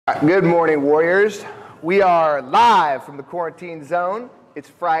Good morning, warriors. We are live from the quarantine zone. It's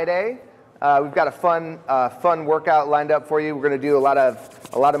Friday. We've got a fun workout lined up for you. We're going to do a lot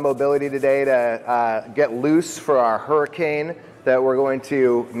of mobility today to get loose for our hurricane that we're going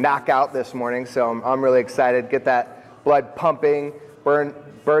to knock out this morning. So I'm really excited. Get that blood pumping, burn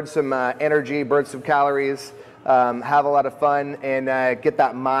some energy, burn some calories, have a lot of fun, and get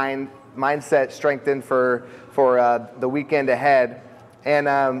that mindset strengthened for the weekend ahead. And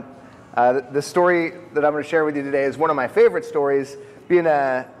the story that I'm going to share with you today is one of my favorite stories. Being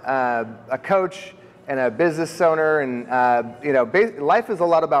a coach and a business owner, and life is a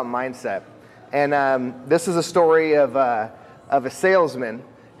lot about mindset. And this is a story of a salesman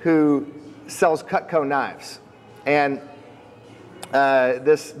who sells Cutco knives. And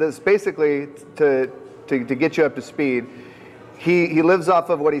this basically to get you up to speed. He lives off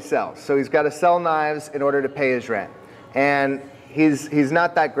of what he sells. So he's got to sell knives in order to pay his rent. And he's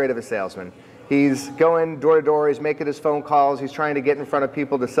not that great of a salesman. He's going door to door, he's making his phone calls, he's trying to get in front of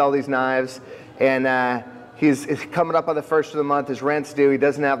people to sell these knives, and he's coming up on the first of the month, his rent's due, he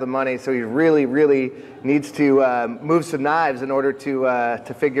doesn't have the money, so he really needs to move some knives in order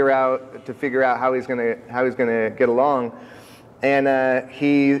to figure out how he's gonna get along. And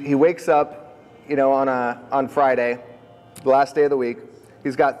he wakes up, on Friday, the last day of the week.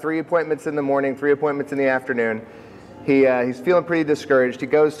 He's got 3 appointments in the morning, 3 appointments in the afternoon. He's feeling pretty discouraged. He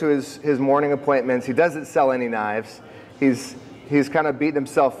goes to his morning appointments. He doesn't sell any knives. He's kind of beating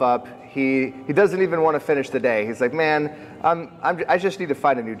himself up. He doesn't even want to finish the day. He's like, man, I just need to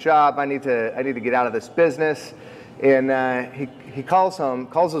find a new job. I need to get out of this business. And he calls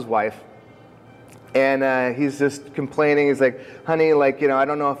his wife, and he's just complaining. He's like, honey, I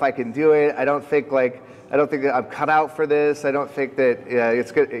don't know if I can do it. I don't think that I'm cut out for this. I don't think that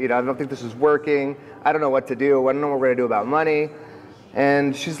it's good. I don't think this is working. I don't know what to do. I don't know what we're going to do about money.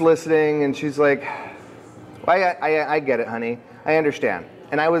 And she's listening, and she's like, I get it, honey. I understand.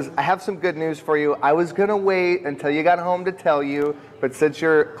 And I have some good news for you. I was going to wait until you got home to tell you, but since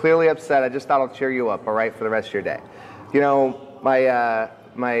you're clearly upset, I just thought I'll cheer you up, all right, for the rest of your day.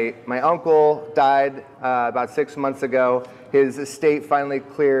 My uncle died about 6 months ago. His estate finally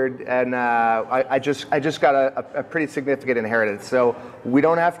cleared, and I just got a pretty significant inheritance. So we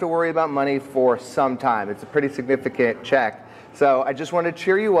don't have to worry about money for some time. It's a pretty significant check. So I just want to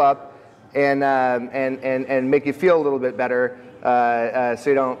cheer you up and make you feel a little bit better,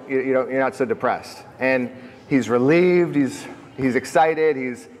 so you're not so depressed. And he's relieved. He's excited.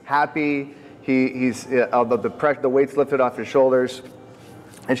 He's happy. The weight's lifted off his shoulders.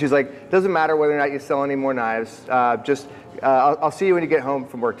 And she's like, doesn't matter whether or not you sell any more knives. I'll see you when you get home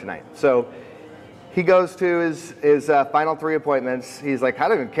from work tonight. So he goes to his final 3 appointments. He's like, I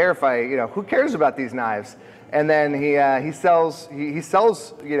don't even care who cares about these knives? And then he sells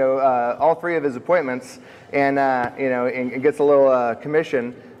all 3 of his appointments, and and gets a little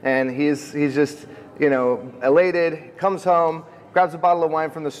commission. And he's just elated. Comes home, grabs a bottle of wine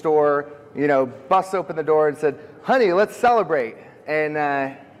from the store, busts open the door and said, honey, let's celebrate.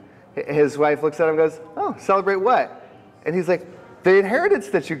 And his wife looks at him and goes, oh, celebrate what? And he's like, the inheritance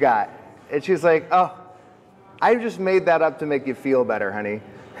that you got. And she's like, oh, I just made that up to make you feel better, honey.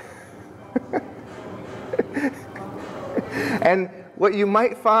 And what you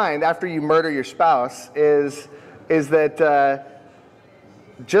might find after you murder your spouse is that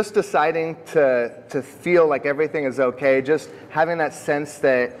just deciding to feel like everything is okay, just having that sense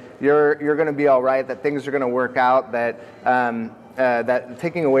that you're going to be all right, that things are going to work out, that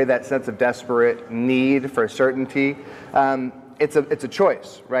taking away that sense of desperate need for certainty, it's a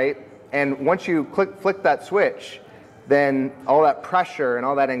choice, right? And once you flick that switch, then all that pressure and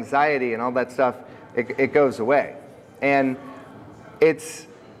all that anxiety and all that stuff, it goes away. And it's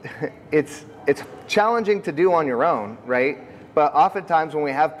challenging to do on your own, right? But oftentimes when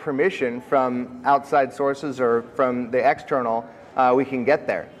we have permission from outside sources or from the external, we can get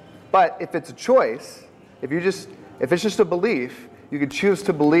there. But if it's a choice, if it's just a belief, you could choose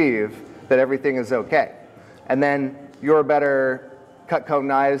to believe that everything is okay. And then you're a better Cutco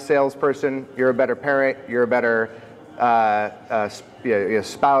knives salesperson, you're a better parent, you're a better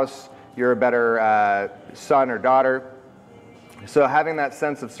spouse, you're a better son or daughter. So having that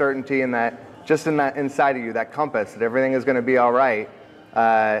sense of certainty and that just inside of you, that compass, that everything is going to be all right,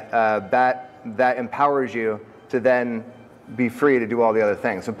 that empowers you to then be free to do all the other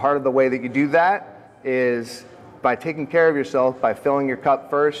things. And part of the way that you do that is by taking care of yourself, by filling your cup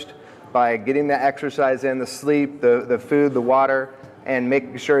first, by getting the exercise in, the sleep, the food, the water, and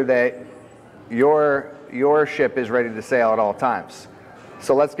making sure that your ship is ready to sail at all times.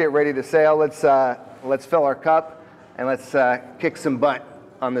 So let's get ready to sail. Let's fill our cup, and let's kick some butt.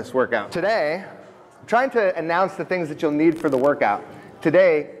 on this workout. Today, I'm trying to announce the things that you'll need for the workout.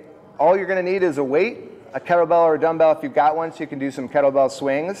 Today, all you're gonna need is a weight, a kettlebell or a dumbbell if you've got one, so you can do some kettlebell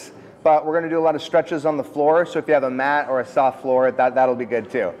swings. But we're gonna do a lot of stretches on the floor, so if you have a mat or a soft floor, that'll be good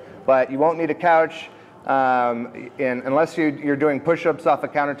too. But you won't need a couch, and unless you're doing push-ups off a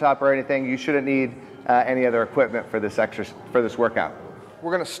countertop or anything, you shouldn't need any other equipment for this workout.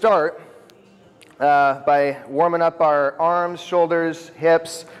 We're gonna start by warming up our arms, shoulders,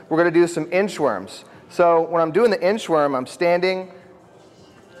 hips. We're gonna do some inchworms. So when I'm doing the inchworm, I'm standing,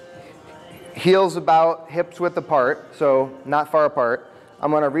 heels about hips width apart, so not far apart.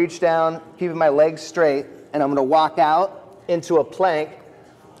 I'm gonna reach down, keeping my legs straight, and I'm gonna walk out into a plank,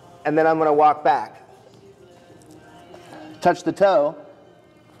 and then I'm gonna walk back. Touch the toe,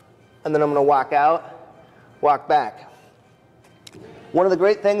 and then I'm gonna walk out, walk back. One of the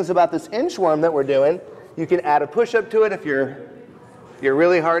great things about this inchworm that we're doing, you can add a push-up to it if you're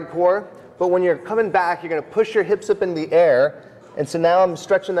really hardcore, but when you're coming back, you're gonna push your hips up in the air, and so now I'm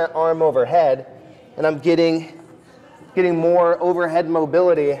stretching that arm overhead, and I'm getting more overhead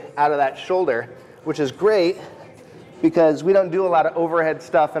mobility out of that shoulder, which is great because we don't do a lot of overhead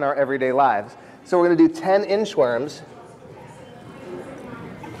stuff in our everyday lives. So we're gonna do 10 inchworms.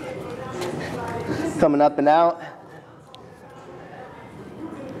 Coming up and out.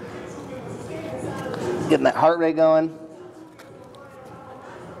 Getting that heart rate going.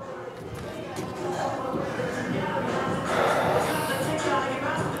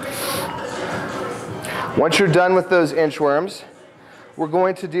 Once you're done with those inchworms, we're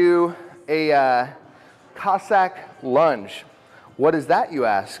going to do a cossack lunge. What is that, you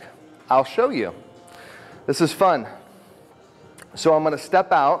ask? I'll show you. This is fun. So I'm going to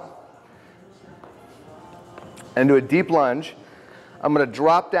step out and do a deep lunge. I'm going to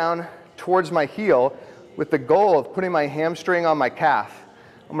drop down towards my heel with the goal of putting my hamstring on my calf.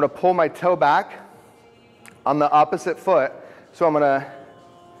 I'm going to pull my toe back on the opposite foot. So I'm going to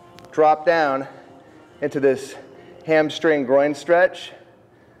drop down into this hamstring groin stretch.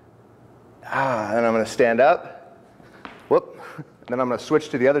 And I'm going to stand up. Whoop. And then I'm going to switch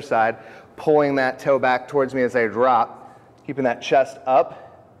to the other side, pulling that toe back towards me as I drop, keeping that chest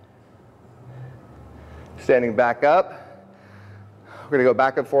up. Standing back up. We're going to go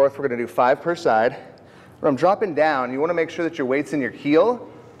back and forth. We're going to do 5 per side. When I'm dropping down, you want to make sure that your weight's in your heel,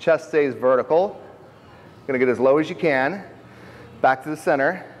 chest stays vertical. You're going to get as low as you can, back to the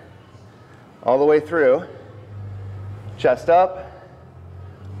center, all the way through, chest up.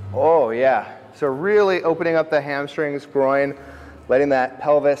 Oh yeah, so really opening up the hamstrings, groin, letting that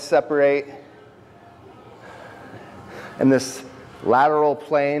pelvis separate. And this lateral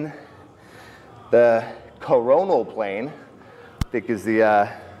plane, the coronal plane, I think is the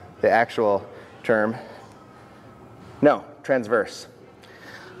actual term. No, transverse.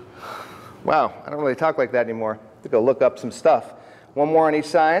 Wow, I don't really talk like that anymore. I have to go look up some stuff. One more on each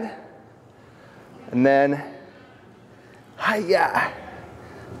side. And then, hi-ya.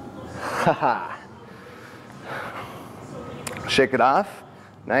 Ha-ha. Shake it off.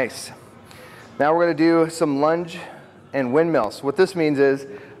 Nice. Now we're going to do some lunge and windmills. What this means is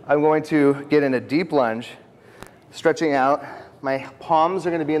I'm going to get in a deep lunge, stretching out. My palms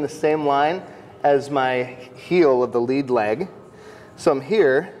are going to be in the same line as my heel of the lead leg. So I'm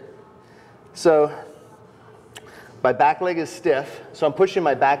here. So my back leg is stiff. So I'm pushing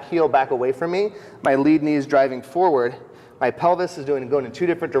my back heel back away from me. My lead knee is driving forward. My pelvis is going in 2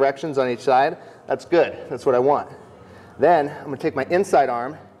 different directions on each side. That's good. That's what I want. Then I'm going to take my inside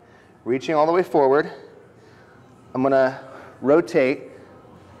arm, reaching all the way forward. I'm going to rotate,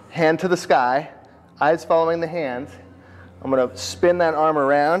 hand to the sky, eyes following the hands. I'm going to spin that arm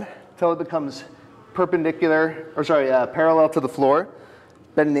around until it becomes parallel to the floor.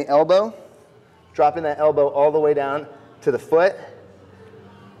 Bending the elbow, dropping that elbow all the way down to the foot,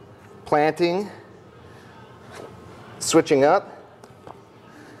 planting, switching up.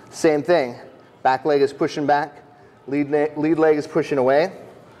 Same thing. Back leg is pushing back, lead leg is pushing away.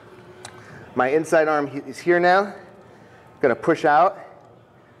 My inside arm is here now. Gonna push out,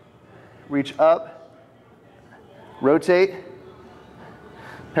 reach up, rotate,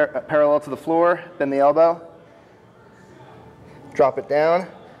 parallel to the floor, bend the elbow, drop it down.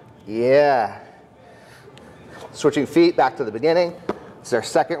 Yeah. Switching feet back to the beginning. This is our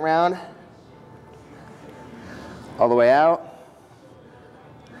second round. All the way out.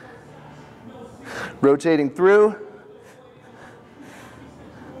 Rotating through.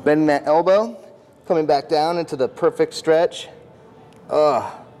 Bending that elbow. Coming back down into the perfect stretch.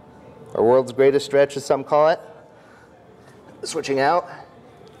 Our world's greatest stretch, as some call it. Switching out.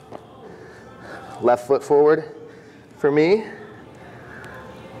 Left foot forward for me.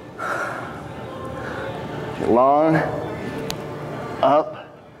 Long, up,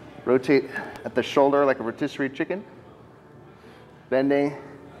 rotate at the shoulder like a rotisserie chicken. Bending,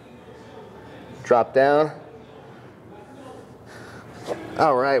 drop down.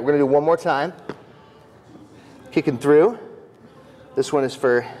 All right, we're gonna do one more time. Kicking through. This one is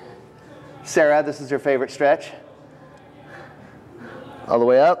for Sarah. This is her favorite stretch. All the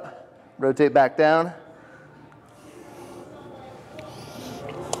way up, rotate back down.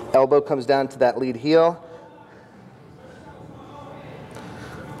 Elbow comes down to that lead heel.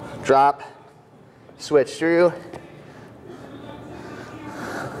 Drop, switch through.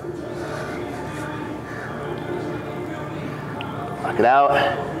 Lock it out.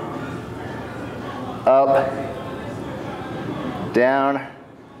 Up, down.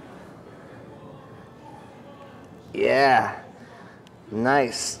 Yeah,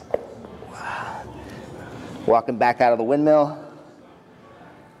 nice. Wow. Walking back out of the windmill.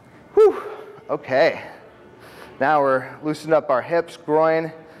 Whew. Okay, now we're loosening up our hips,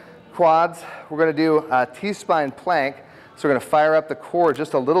 groin, quads. We're gonna do a T-spine plank. So we're gonna fire up the core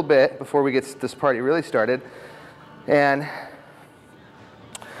just a little bit before we get this party really started. And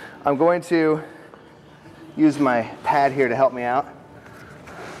I'm going to use my pad here to help me out.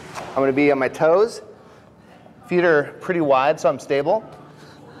 I'm gonna be on my toes. Feet are pretty wide, so I'm stable.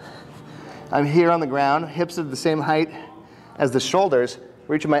 I'm here on the ground, hips are the same height as the shoulders.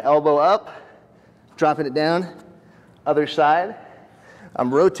 Reaching my elbow up, dropping it down, other side.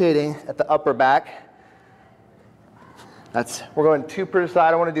 I'm rotating at the upper back. We're going 2 per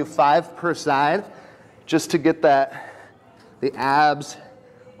side. I want to do 5 per side just to get the abs,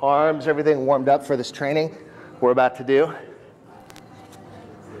 arms, everything warmed up for this training we're about to do.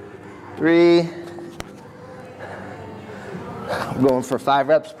 3. I'm going for 5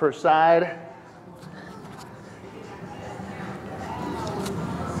 reps per side.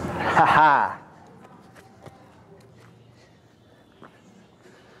 Ha-ha.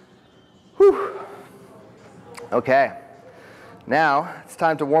 Whew. Okay, now it's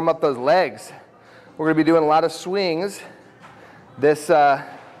time to warm up those legs. We're going to be doing a lot of swings this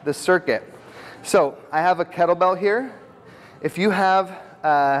circuit. So I have a kettlebell here. If you have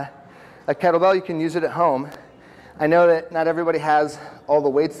a kettlebell, you can use it at home. I know that not everybody has all the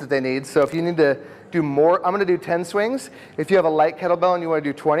weights that they need, so if you need to do more, I'm going to do 10 swings. If you have a light kettlebell and you want to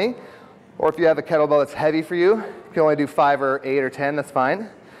do 20, or if you have a kettlebell that's heavy for you, you can only do 5 or 8 or 10, that's fine.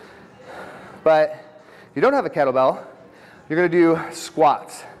 But if you don't have a kettlebell, you're going to do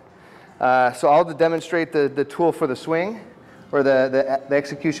squats. So I'll demonstrate the tool for the swing, or the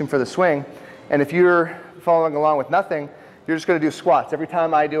execution for the swing. And if you're following along with nothing, you're just going to do squats. Every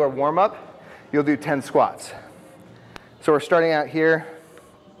time I do a warm-up, you'll do 10 squats. So we're starting out here.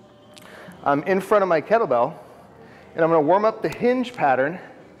 I'm in front of my kettlebell, and I'm going to warm up the hinge pattern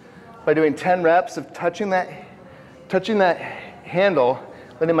by doing 10 reps of touching that handle,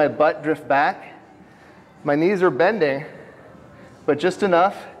 letting my butt drift back. My knees are bending, but just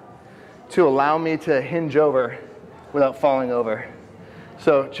enough to allow me to hinge over without falling over.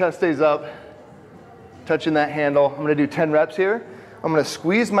 So chest stays up, touching that handle. I'm going to do 10 reps here. I'm going to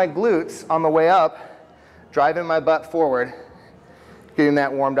squeeze my glutes on the way up, driving my butt forward, getting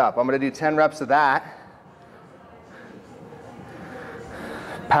that warmed up. I'm going to do 10 reps of that.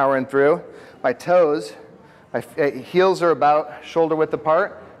 Powering through. My toes, my heels are about shoulder width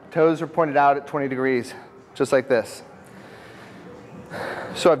apart. Toes are pointed out at 20 degrees, just like this.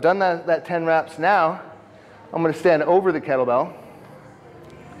 So I've done that 10 reps. Now I'm going to stand over the kettlebell,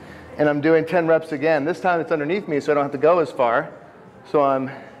 and I'm doing 10 reps again. This time it's underneath me, so I don't have to go as far. So I'm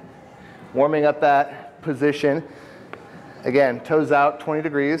warming up that position. Again, toes out, 20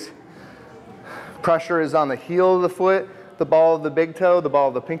 degrees. Pressure is on the heel of the foot, the ball of the big toe, the ball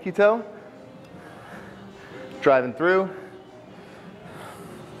of the pinky toe. Driving through.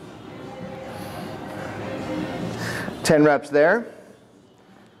 10 reps there.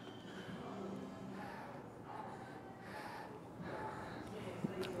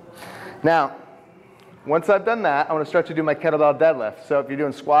 Now, once I've done that, I want to start to do my kettlebell deadlift. So if you're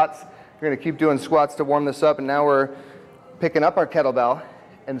doing squats, you're going to keep doing squats to warm this up, and now we're picking up our kettlebell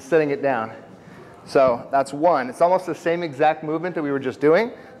and setting it down. So that's one. It's almost the same exact movement that we were just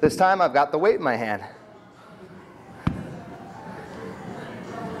doing. This time I've got the weight in my hand.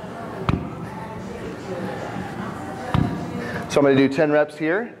 So I'm going to do 10 reps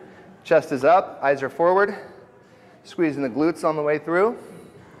here. Chest is up, eyes are forward, squeezing the glutes on the way through.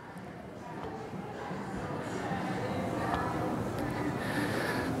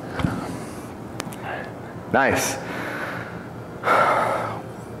 Nice.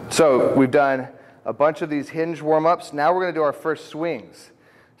 So we've done a bunch of these hinge warm-ups. Now we're going to do our first swings.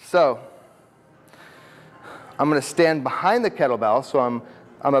 So I'm going to stand behind the kettlebell, so I'm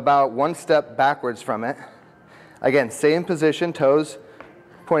about one step backwards from it. Again, same position, toes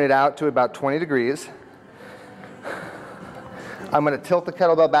pointed out to about 20 degrees. I'm going to tilt the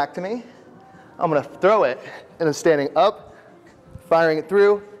kettlebell back to me. I'm going to throw it, and I'm standing up, firing it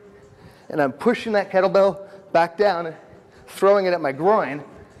through, and I'm pushing that kettlebell back down, throwing it at my groin,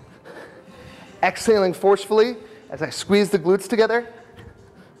 exhaling forcefully as I squeeze the glutes together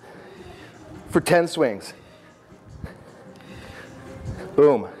for 10 swings.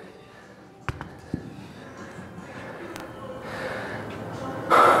 Boom.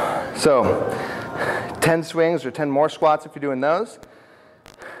 So 10 swings or 10 more squats if you're doing those.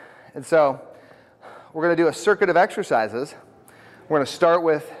 And so we're going to do a circuit of exercises. We're going to start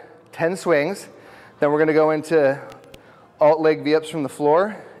with 10 swings. Then we're going to go into alt leg V-ups from the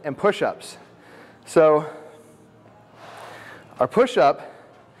floor and push-ups. So our push-up,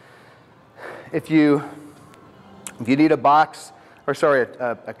 if you need a box, or sorry,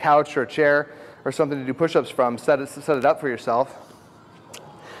 a couch or a chair or something to do push-ups from, set it up for yourself.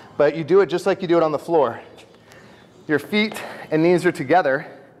 But you do it just like you do it on the floor. Your feet and knees are together,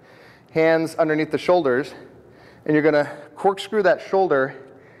 hands underneath the shoulders, and you're going to corkscrew that shoulder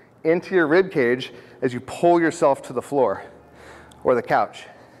into your rib cage as you pull yourself to the floor or the couch.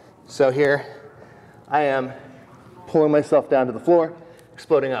 So here I am pulling myself down to the floor,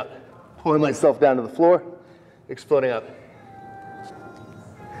 exploding up. Pulling myself down to the floor, exploding up.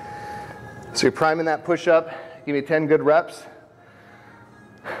 So you're priming that push-up. Give me 10 good reps,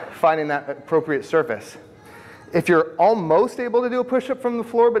 finding that appropriate surface. If you're almost able to do a push-up from the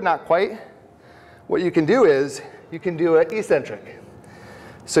floor, but not quite, what you can do is you can do an eccentric.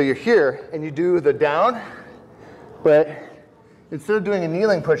 So you're here, and you do the down, but instead of doing a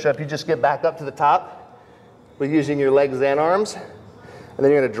kneeling push-up, you just get back up to the top with using your legs and arms, and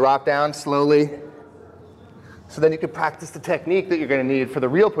then you're going to drop down slowly. So then you can practice the technique that you're going to need for the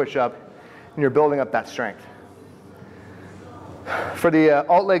real push-up, and you're building up that strength. For the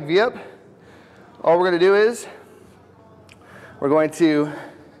alt leg V-up, all we're going to do is we're going to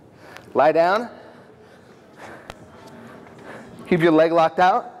lie down, keep your leg locked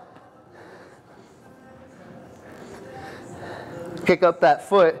out, kick up that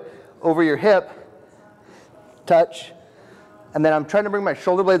foot over your hip, touch, and then I'm trying to bring my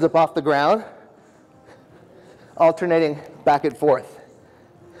shoulder blades up off the ground, alternating back and forth.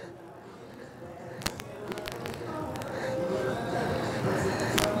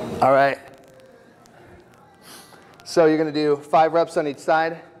 All right. So you're going to do 5 reps on each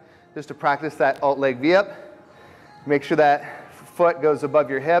side just to practice that alt leg V-up. Make sure that foot goes above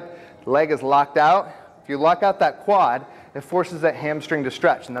your hip, leg is locked out. If you lock out that quad, it forces that hamstring to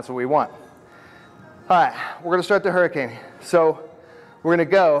stretch, and that's what we want. All right, we're going to start the hurricane. So we're going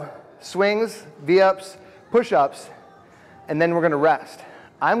to go swings, V-ups, push-ups, and then we're going to rest.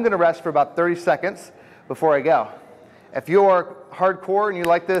 I'm going to rest for about 30 seconds before I go. If you're hardcore and you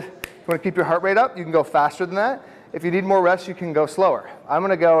like to, you want to keep your heart rate up, you can go faster than that. If you need more rest, you can go slower. I'm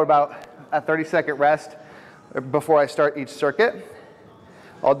going to go about a 30-second rest before I start each circuit.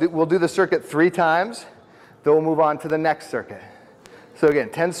 We'll do the circuit 3 times, then we'll move on to the next circuit. So again,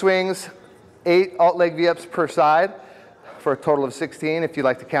 10 swings, 8 alt leg V-ups per side for a total of 16 if you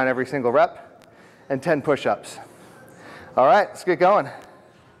like to count every single rep, and 10 push-ups. All right, let's get going.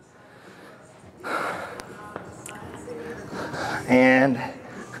 And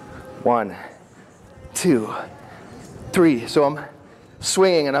 1, 2, 3. So I'm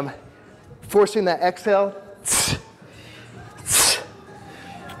swinging and I'm forcing that exhale.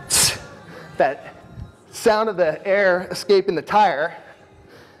 That sound of the air escaping the tire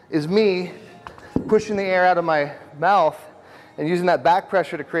is me pushing the air out of my mouth and using that back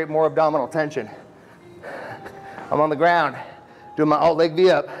pressure to create more abdominal tension. I'm on the ground doing my alt leg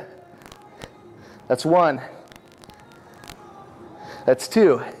V-up. That's 1. That's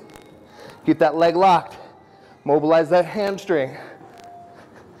 2. Keep that leg locked. Mobilize that hamstring.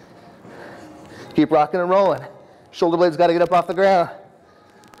 Keep rocking and rolling. Shoulder blades got to get up off the ground.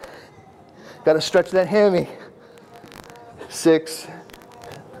 Got to stretch that hammy. 6,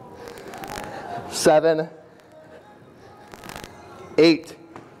 7, 8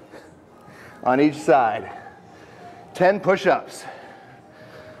 on each side. 10 push-ups.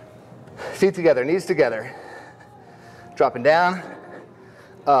 Feet together, knees together. Dropping down,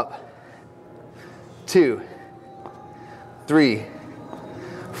 up. 2, 3,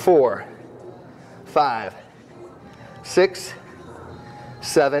 4, 5, 6,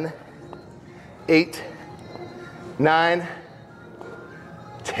 7, 8, 9,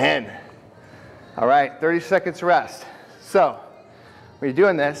 10. All right, 30 seconds rest. So when you're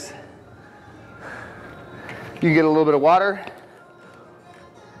doing this, You can get a little bit of water.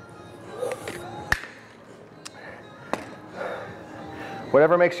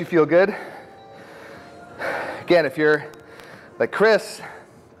 Whatever makes you feel good. Again, if you're like Chris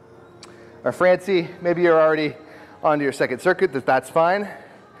or Francie, maybe you're already onto your second circuit, that's fine.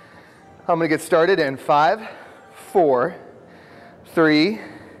 I'm gonna get started in 5, 4, 3,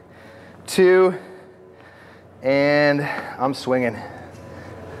 2, and I'm swinging.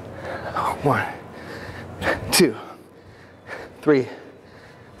 1, 2, 3,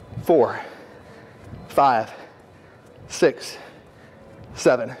 4, 5, 6,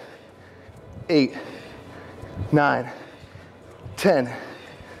 7, 8, 9, 10.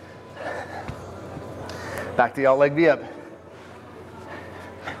 Back to the alt leg V up.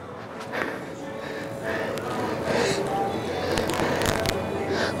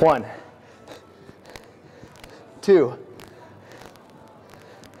 One, 2,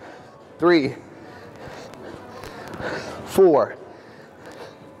 3, 4,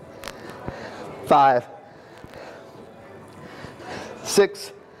 5,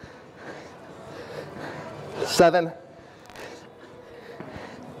 6, 7,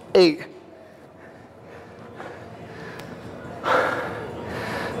 8.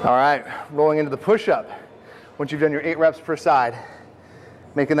 All right, rolling into the push-up. Once you've done your 8 reps per side,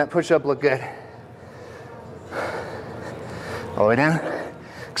 making that push-up look good. All the way down,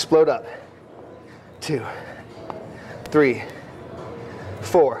 explode up. 2, 3,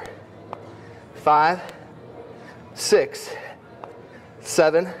 4, 5, 6,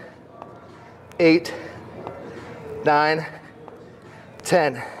 7, 8, 9,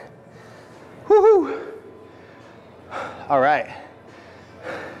 10. Woohoo! All right.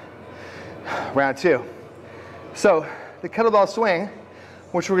 Round 2. So the kettlebell swing,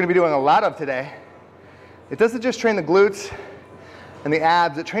 which we're going to be doing a lot of today, it doesn't just train the glutes and the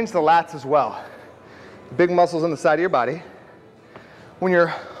abs, it trains the lats as well. The big muscles on the side of your body. When you're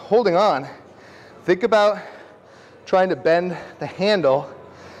holding on, think about trying to bend the handle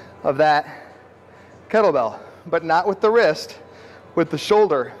of that kettlebell, but not with the wrist, with the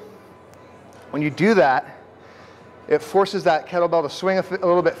shoulder. When you do that, it forces that kettlebell to swing a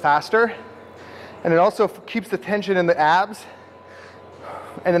little bit faster, and it also keeps the tension in the abs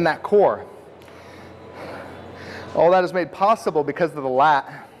and in that core. All that is made possible because of the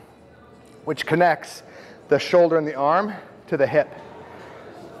lat, which connects the shoulder and the arm to the hip.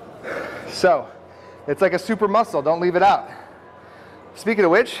 So, it's like a super muscle, don't leave it out. Speaking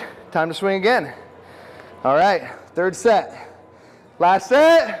of which, time to swing again. All right, 3rd set. Last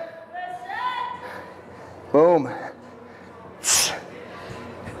set. Boom.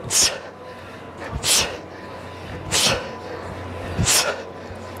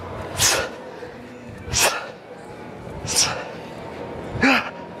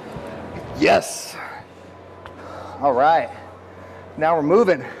 Yes. All right. Now we're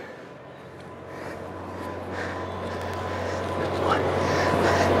moving.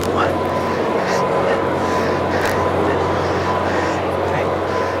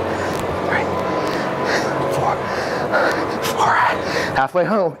 Halfway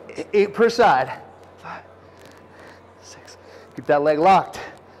home, 8 per side. 5, 6, keep that leg locked.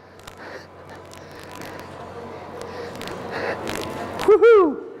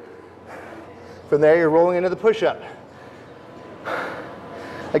 Woohoo! From there, you're rolling into the push-up.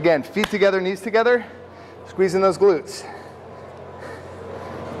 Again, feet together, knees together, squeezing those glutes.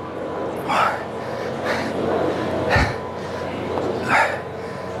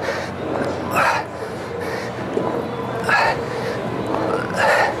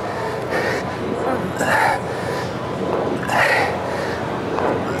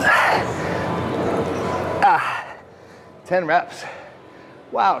 Ah, 10 reps.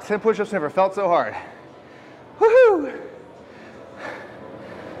 Wow, 10 push-ups never felt so hard. Woohoo!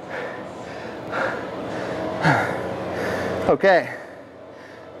 Okay,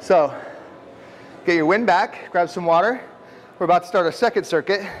 so get your wind back, grab some water. We're about to start our 2nd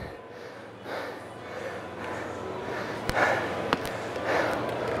circuit.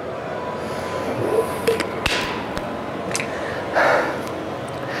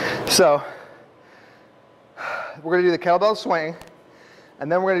 So we're going to do the kettlebell swing,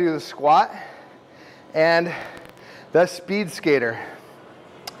 and then we're going to do the squat and the speed skater.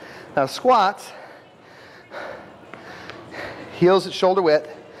 Now squats, heels at shoulder width,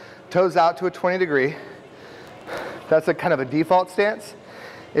 toes out to a 20 degree. That's a kind of a default stance.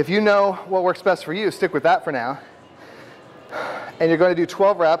 If you know what works best for you, stick with that for now. And you're going to do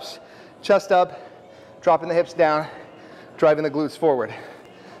 12 reps, chest up, dropping the hips down, driving the glutes forward.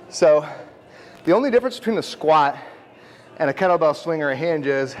 So the only difference between a squat and a kettlebell swing or a hinge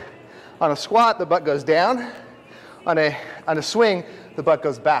is on a squat, the butt goes down On a swing, the butt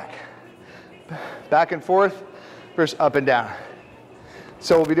goes back. Back and forth versus up and down.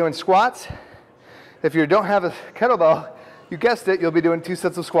 So we'll be doing squats. If you don't have a kettlebell, you guessed it, you'll be doing 2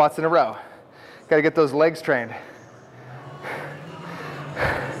 sets of squats in a row. Got to get those legs trained.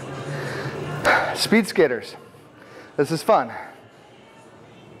 Speed skaters. This is fun.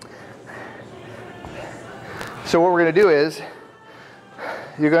 So what we're going to do is,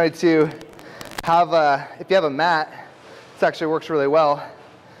 you're going to have if you have a mat, this actually works really well.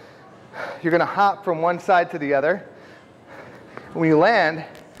 You're going to hop from one side to the other. When you land,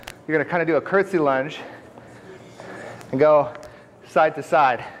 you're going to kind of do a curtsy lunge and go side to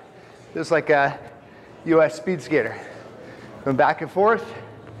side, just like a US speed skater. Going back and forth.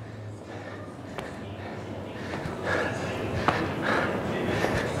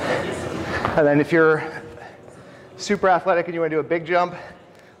 And then if you're super athletic and you want to do a big jump,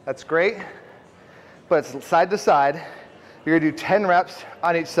 that's great. But it's side to side. You're going to do 10 reps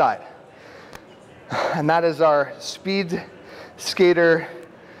on each side. And that is our speed skater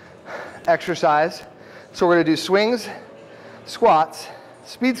exercise. So we're going to do swings, squats,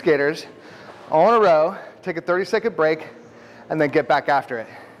 speed skaters, all in a row, take a 30-second break, and then get back after it.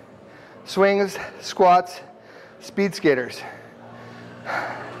 Swings, squats, speed skaters.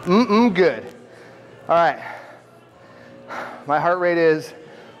 Good. All right. My heart rate is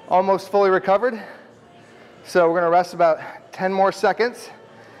almost fully recovered. So we're going to rest about 10 more seconds,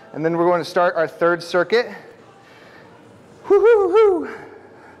 and then we're going to start our third circuit. Woo-hoo-hoo.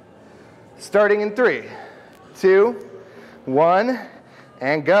 Starting in 3, 2, 1,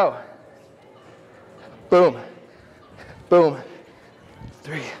 and go. Boom, boom.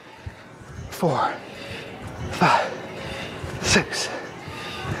 3, 4, 5, 6,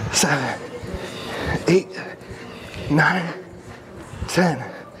 7, 8, 9,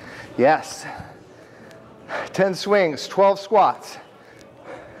 10. Yes. 10 swings, 12 squats.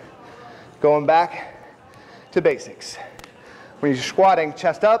 Going back to basics. When you're squatting,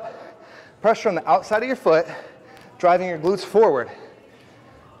 chest up, pressure on the outside of your foot, driving your glutes forward.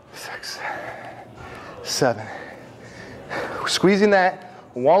 6, 7. Squeezing that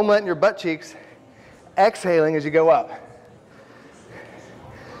walnut in your butt cheeks, exhaling as you go up.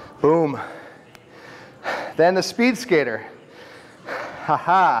 Boom. Then the speed skater.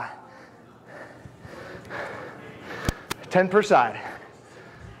 Ha-ha. 10 per side.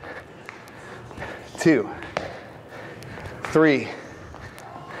 2, 3,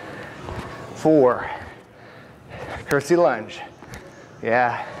 4. Curtsy lunge.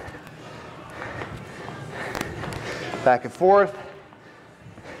 Yeah. Back and forth.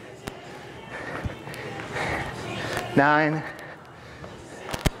 9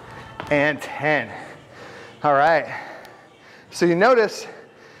 and 10. All right. So you notice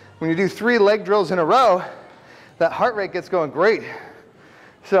when you do 3 leg drills in a row, that heart rate gets going great.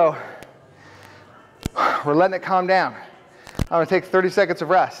 So we're letting it calm down. I'm going to take 30 seconds of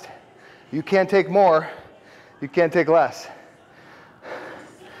rest. You can't take more. You can't take less.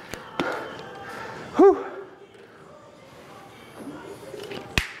 Whew.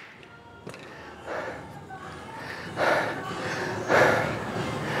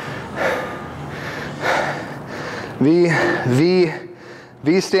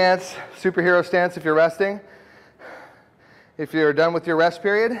 V stance, superhero stance if you're resting. If you're done with your rest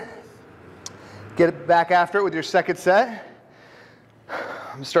period, get back after it with your second set.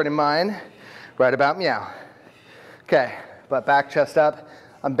 I'm starting mine right about meow. Okay, butt back, chest up.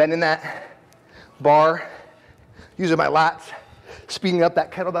 I'm bending that bar, using my lats, speeding up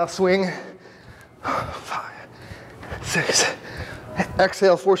that kettlebell swing. 5, 6.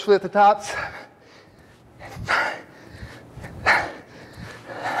 Exhale forcefully at the tops. 9.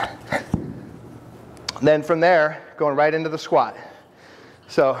 Then from there, going right into the squat.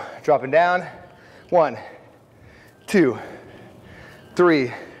 So dropping down. 1, 2,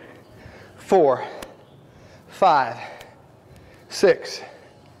 3, 4, 5, 6,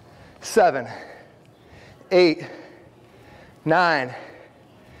 7, 8, 9,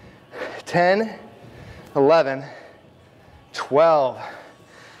 10, 11, 12.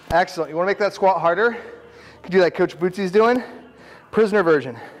 Excellent. You want to make that squat harder? You can do like Coach Bootsy's doing. Prisoner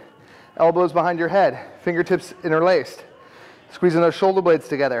version. Elbows behind your head, fingertips interlaced. Squeezing those shoulder blades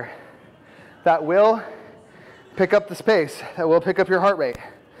together. That will pick up the space. That will pick up your heart rate.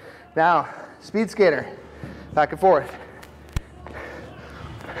 Now, speed skater. Back and forth.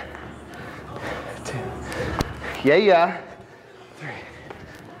 2. Yeah. 3,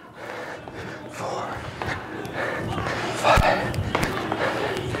 4,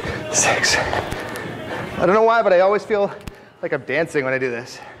 5, 6. I don't know why, but I always feel like I'm dancing when I do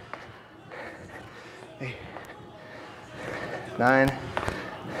this. 8, 9,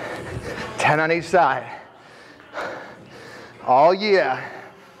 10 on each side. Oh yeah.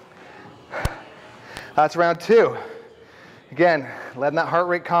 That's round 2. Again, letting that heart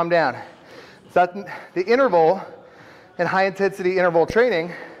rate calm down. So the interval in high intensity interval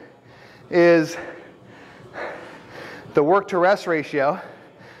training is the work to rest ratio.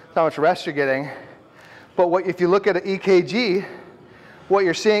 That's how much rest you're getting. But if you look at an EKG, what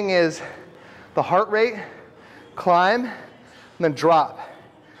you're seeing is the heart rate climb and then drop.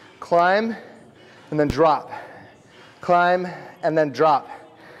 Climb and then drop. Climb and then drop.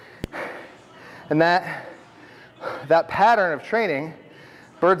 And that pattern of training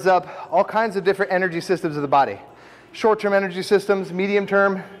birds up all kinds of different energy systems of the body. Short-term energy systems,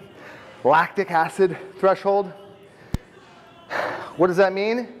 medium-term, lactic acid threshold. What does that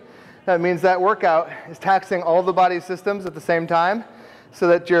mean? That means that workout is taxing all the body's systems at the same time so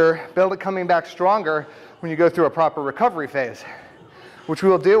that you're coming back stronger when you go through a proper recovery phase, which we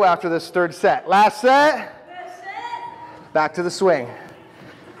will do after this 3rd set. Last set. Back to the swing.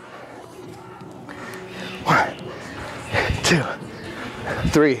 1, 2,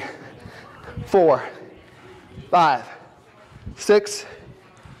 3, 4, 5, 6,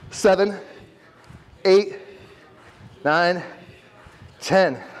 7, 8, 9,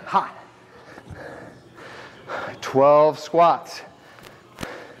 10. Ha. 12 squats.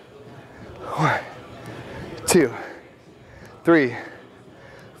 1, 2, 3,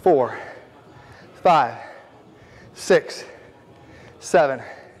 4, 5, 6, 7,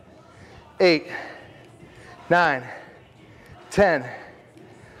 8, 9, 10,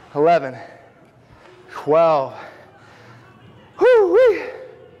 11, 12. Woo-wee.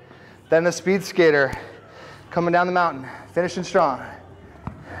 Then the speed skater coming down the mountain, finishing strong.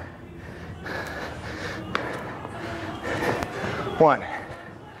 1,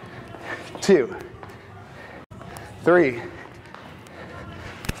 2, 3,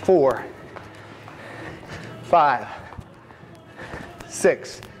 4, 5,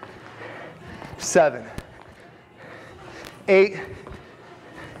 6, 7, 8,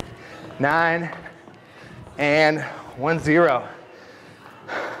 9, and 1, 0.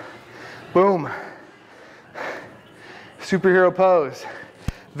 Boom. Superhero pose.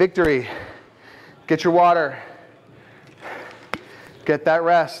 Victory. Get your water. Get that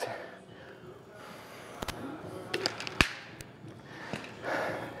rest.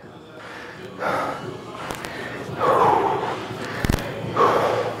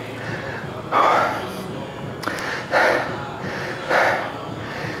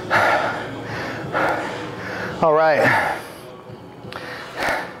 All right.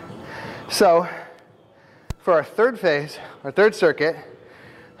 So for our 3rd phase, our 3rd circuit,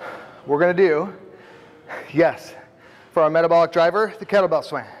 we're going to do, yes, for our metabolic driver, the kettlebell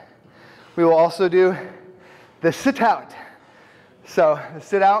swing. We will also do the sit out. So the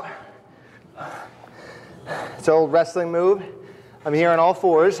sit out, it's an old wrestling move. I'm here on all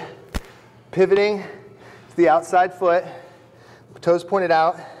 4s, pivoting to the outside foot, toes pointed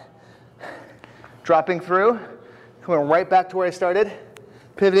out, dropping through, coming right back to where I started,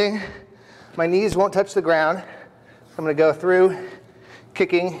 pivoting. My knees won't touch the ground. I'm going to go through,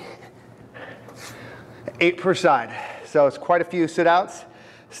 kicking 8 per side. So it's quite a few sit-outs.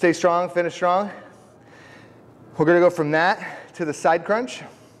 Stay strong, finish strong. We're going to go from that to the side crunch.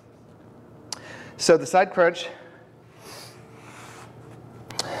 So the side crunch,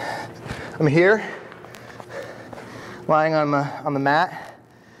 I'm here, lying on the mat,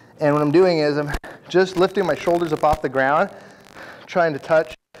 and what I'm doing is I'm just lifting my shoulders up off the ground, trying to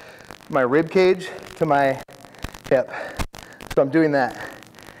touch my rib cage to my hip. So I'm doing that.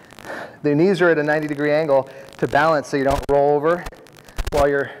 The knees are at a 90-degree angle to balance so you don't roll over while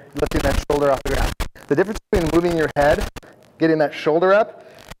you're lifting that shoulder off the ground. The difference between moving your head, getting that shoulder up,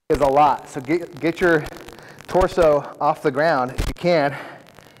 is a lot. So get your torso off the ground if you can.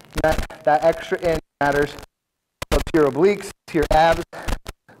 That extra inch matters. So to your obliques, to your abs.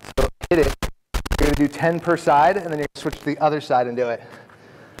 So hit it. You're going to do 10 per side, and then you're going to switch to the other side and do it.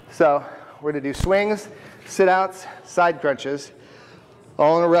 So we're going to do swings, sit-outs, side crunches,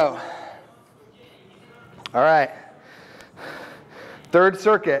 all in a row. All right. 3rd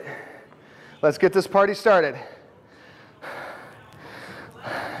circuit. Let's get this party started.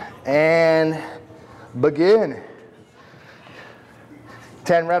 And begin.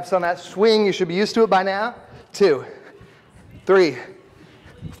 10 reps on that swing. You should be used to it by now. 2, 3,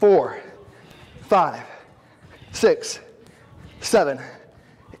 4, 5, 6, 7,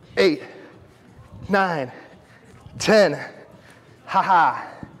 8, 9, 10. Ha-ha.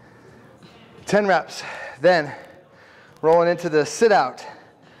 10 reps. Then rolling into the sit out.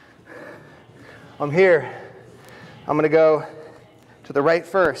 I'm here. I'm going to go So the right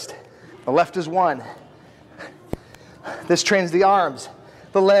first, the left is 1. This trains the arms,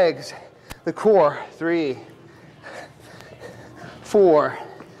 the legs, the core. 3, 4,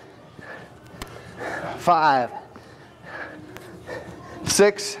 5,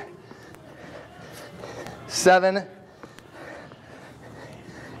 6, 7,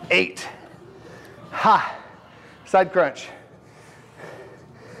 8. Ha! Side crunch.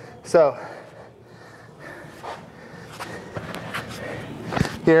 So,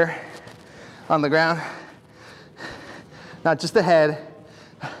 here on the ground, not just the head,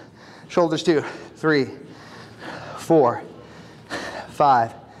 shoulders too. 3, 4,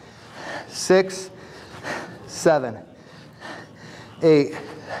 5, 6, 7, 8,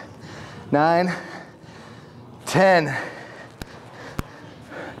 9, 10.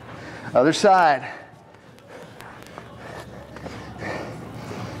 Other side.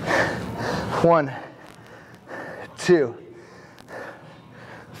 1, 2,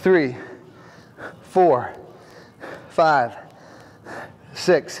 3, 4, 5,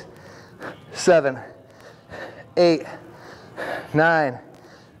 6, 7, 8, 9,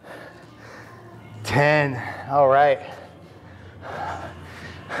 10. All right.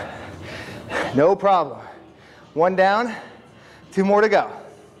 No problem. 1 down, 2 more to go.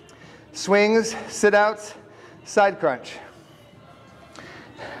 Swings, sit-outs, side crunch.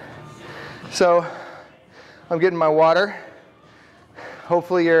 So I'm getting my water.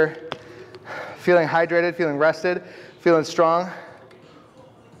 Hopefully you're feeling hydrated, feeling rested, feeling strong.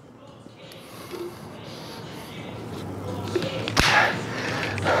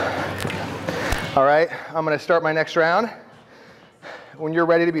 All right, I'm going to start my next round. When you're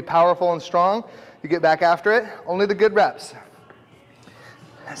ready to be powerful and strong, you get back after it. Only the good reps.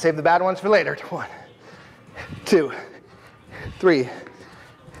 Save the bad ones for later. 1, 2, 3,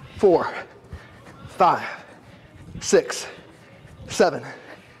 4, 5, 6, 7,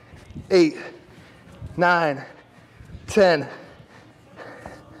 8, 9, 10.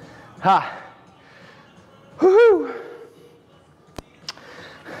 Ha. Woohoo.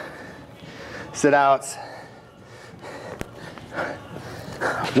 Sit outs.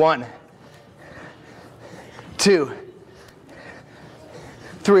 1, 2,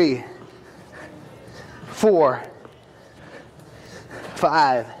 3, 4,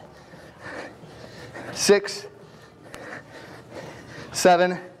 5, 6,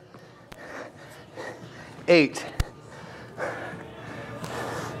 7, 8.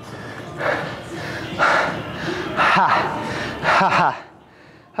 Ha, ha, ha,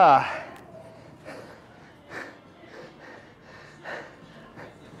 ha.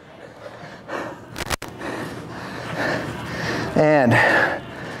 And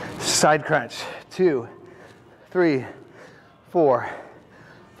side crunch. 2, 3, 4,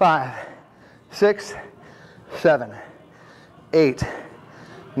 5, 6, 7, 8,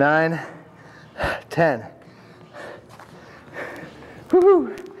 9, 10.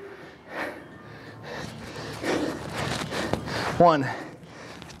 Woohoo! 1,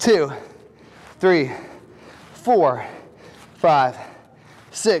 2, 3, 4, 5,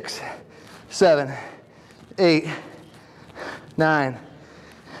 6, 7, 8, 9,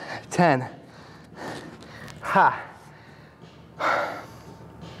 10. Ha.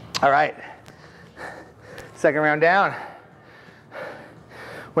 All right. Second round down.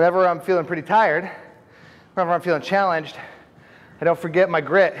 Whenever I'm feeling pretty tired, whenever I'm feeling challenged, I don't forget my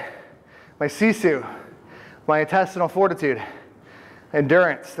grit, my sisu, my intestinal fortitude,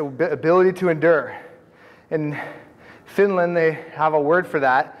 endurance, the ability to endure. In Finland, they have a word for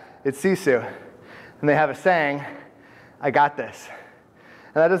that. It's sisu. And they have a saying, I got this.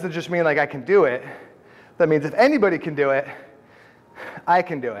 And that doesn't just mean like I can do it. That means if anybody can do it, I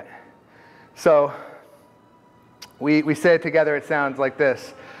can do it. So we say it together, it sounds like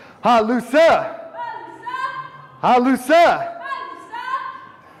this. Halusa! Halusa!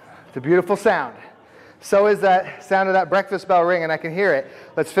 It's a beautiful sound. So is that sound of that breakfast bell ring, and I can hear it.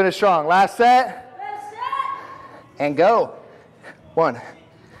 Let's finish strong. Last set. And go. 1,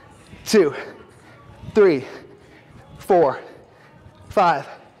 2, 3, 4, 5,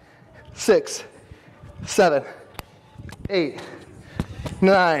 6, 7, 8,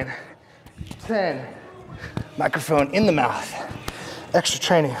 9, 10. Microphone in the mouth. Extra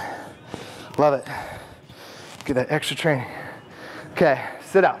training. Love it. Get that extra training. Okay,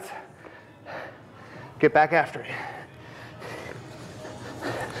 sit out. Get back after it.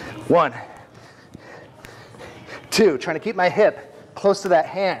 1, 2, trying to keep my hip close to that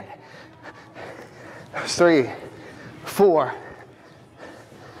hand. 3, 4,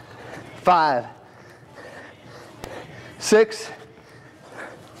 5, 6,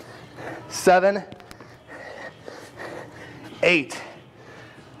 7, 8.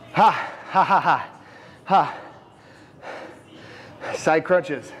 Ha, ha, ha, ha, ha. Side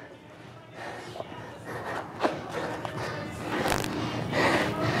crunches.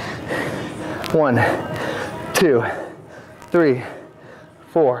 One, 2, 3,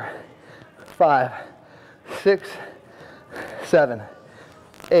 4, 5, 6, 7,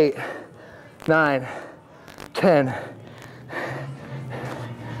 8, 9, 10.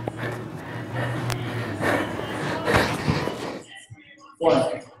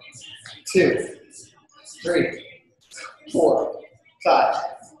 One, 2, 3, 4, 5,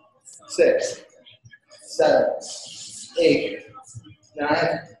 6, 7, 8,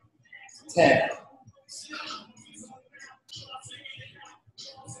 9, 10.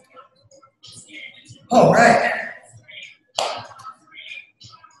 All right.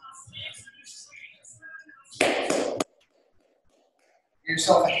 Give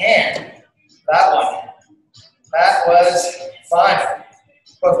yourself a hand. That one. That was fine.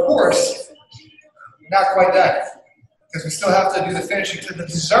 But of course, we're not quite done because we still have to do the finishing to the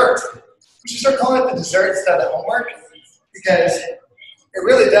dessert. We should start calling it the dessert instead of the homework because it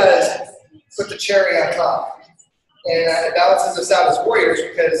really does put the cherry on top. And it balances us out as warriors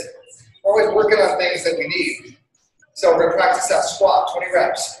because we're always working on things that we need. So we're going to practice that squat, 20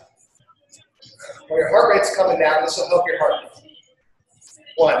 reps. When your heart rate's coming down, this will help your heart.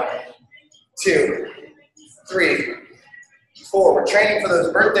 1, 2, 3, 4. We're training for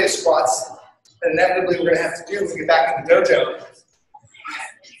those birthday squats that inevitably we're going to have to do when we get back in the dojo.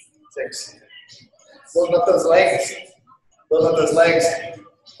 6. Building up those legs. Building up those legs.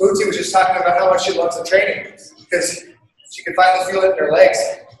 Bootsy was just talking about how much she loves the training because she could finally feel it in her legs.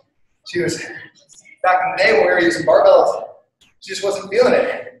 She was, back in the day when we were using barbells, she just wasn't feeling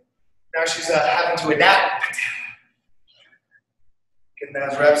it. Now she's having to adapt. Getting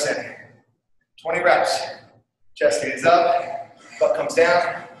those reps in. 20 reps. Chest stays up, butt comes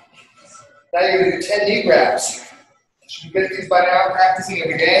down. Now you're going to do 10 knee grabs. You should be good at these by now, practicing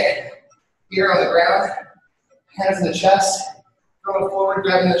every day. Here on the ground, hands in the chest, going forward,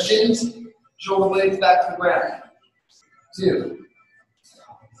 grabbing the shins, shoulder blades back to the ground. 2,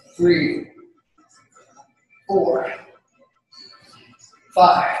 3, 4,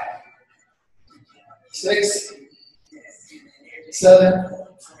 5, 6, 7,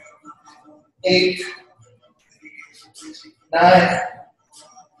 8, 9,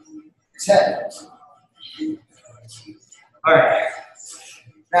 10. All right.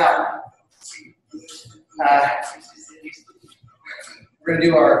 Now, we're going to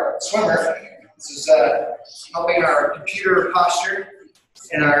do our swimmer. This is helping our computer posture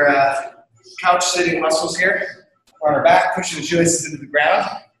and our couch sitting muscles here. On our back, pushing the shoelaces into the ground.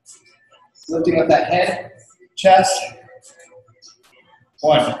 Lifting up that head, chest.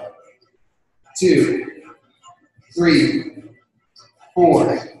 1, 2, 3,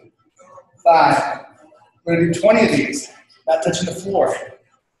 4, 5. We're going to do 20 of these, not touching the floor.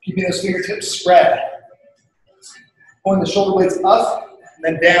 Keeping those fingertips spread. Pulling the shoulder blades up and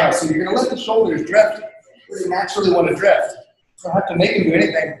then down. So you're going to let the shoulders drift where they naturally want to drift. You don't have to make them do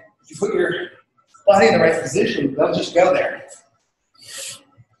anything. If you put your body in the right position, they'll just go there.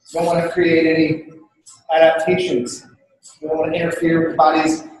 You don't want to create any adaptations. You don't want to interfere with the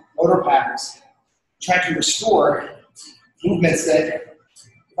body's motor patterns. Trying to restore movements that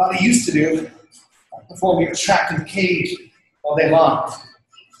the body used to do before we were trapped in the cage all day long.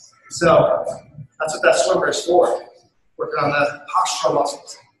 So that's what that swimmer is for. Working on the postural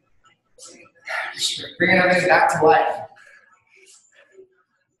muscles. Just bringing everything back to life.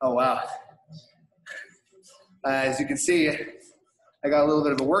 Oh, wow. As you can see, I got a little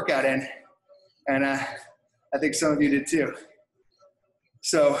bit of a workout in, and I think some of you did too.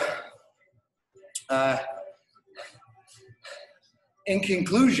 So, in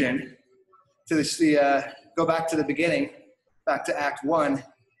conclusion, to this, go back to the beginning, back to Act 1.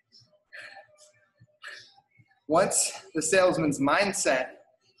 Once the salesman's mindset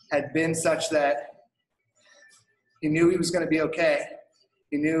had been such that he knew he was going to be okay,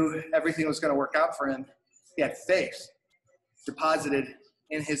 he knew everything was going to work out for him, he had faith deposited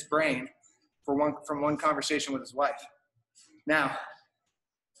in his brain from one conversation with his wife. Now,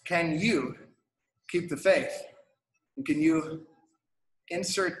 can you keep the faith? And can you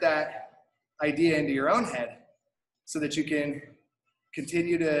insert that idea into your own head so that you can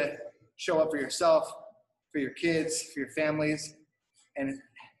continue to show up for yourself, for your kids, for your families, and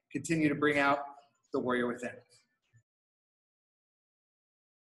continue to bring out the warrior within?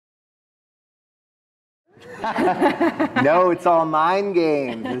 No, it's all mind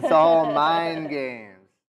games. It's all mind games.